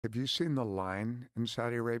Have you seen the line in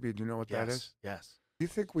Saudi Arabia? Do you know what that is? Yes. You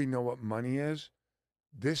think we know what money is?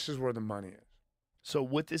 This is where the money is. So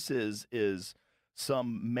what this is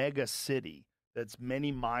some mega city that's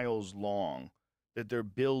many miles long that they're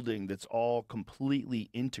building that's all completely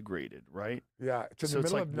integrated, right? Yeah, it's in So the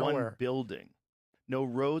it's middle like of nowhere. one building. No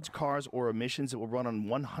roads, cars, or emissions. It will run on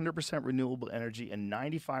 100% renewable energy, and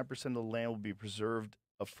 95% of the land will be preserved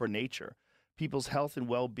for nature. People's health and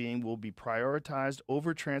well-being will be prioritized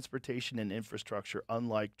over transportation and infrastructure,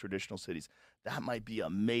 unlike traditional cities. That might be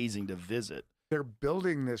amazing to visit. They're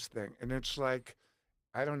building this thing, and it's like,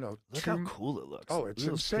 I don't know. Look how cool it looks. Oh, it's look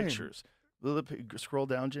at insane. Those pictures. Scroll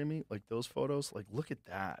down, Jamie. Like those photos. Like, look at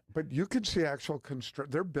that. But you can see actual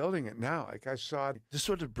construct. They're building it now. Like I saw. This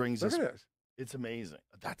sort of brings Look us. at this. It's amazing.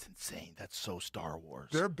 That's insane. That's so Star Wars.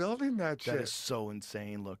 They're building that shit. That is so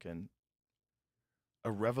insane looking.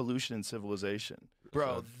 A revolution in civilization.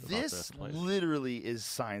 Bro, this literally is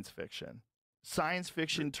science fiction. Science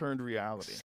fiction turned reality.